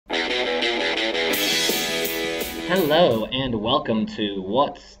Hello and welcome to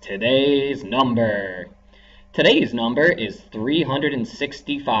What's Today's Number? Today's number is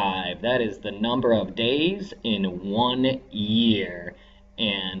 365. That is the number of days in 1 year.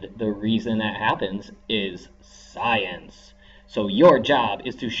 And the reason that happens is science. So your job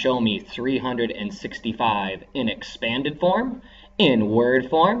is to show me 365 in expanded form, in word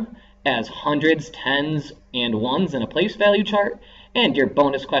form, as hundreds, tens, and ones in a place value chart. And your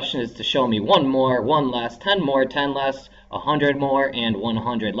bonus question is to show me one more, one less, 10 more, 10 less, 100 more, and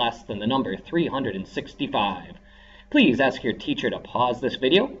 100 less than the number 365. Please ask your teacher to pause this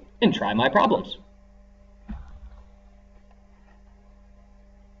video and try my problems.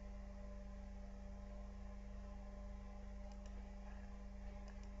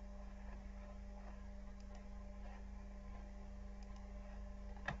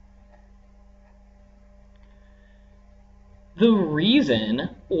 The reason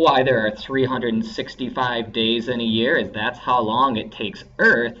why there are 365 days in a year is that's how long it takes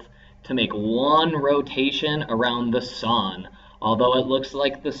Earth to make one rotation around the sun. Although it looks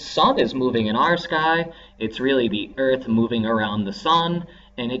like the sun is moving in our sky, it's really the Earth moving around the sun,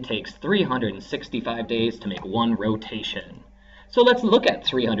 and it takes 365 days to make one rotation. So let's look at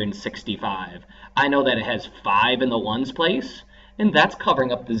 365. I know that it has 5 in the ones place, and that's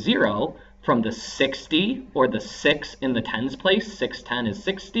covering up the 0 from the 60, or the 6 in the tens place. 6 10 is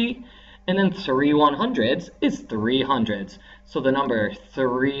 60, and then 3 100s is 300s. So the number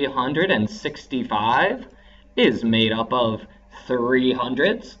 365 is made up of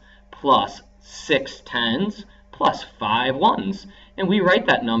 300s plus 6 tens plus 5 ones. And we write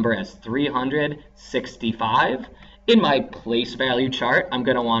that number as 365. In my place value chart, I'm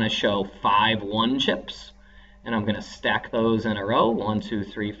going to want to show 5 1 chips. And I'm going to stack those in a row, 1, 2,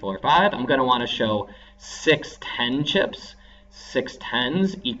 3, 4, 5. I'm going to want to show 6 10 chips. 6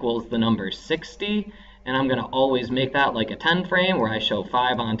 tens equals the number 60. And I'm going to always make that like a 10 frame where I show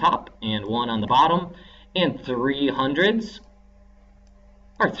 5 on top and 1 on the bottom. And 300s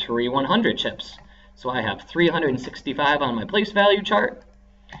are 3 100 chips. So I have 365 on my place value chart.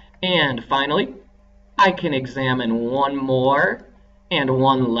 And finally, I can examine one more and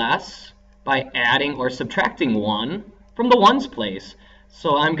one less by adding or subtracting 1 from the ones place.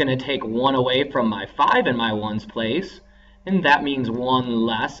 So I'm going to take 1 away from my 5 in my ones place, and that means 1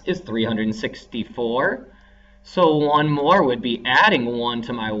 less is 364. So 1 more would be adding 1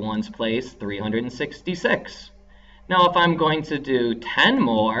 to my ones place, 366. Now if I'm going to do 10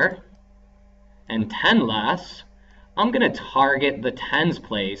 more and 10 less, I'm going to target the tens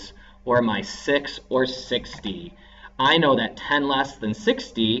place, or my 6 or 60. I know that 10 less than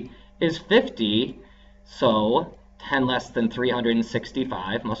 60 is 50, so 10 less than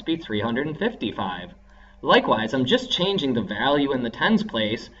 365 must be 355. Likewise, I'm just changing the value in the tens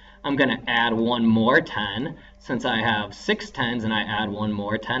place. I'm going to add 1 more 10. Since I have 6 tens and I add 1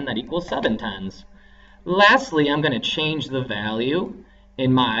 more 10, that equals 7 tens. Lastly, I'm going to change the value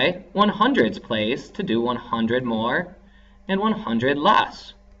in my 100s place to do 100 more and 100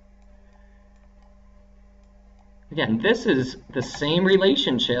 less. Again, this is the same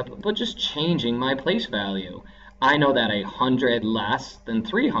relationship, but just changing my place value. I know that 100 less than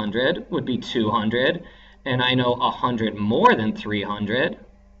 300 would be 200, and I know 100 more than 300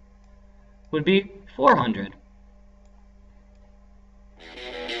 would be 400.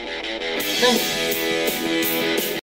 Thanks.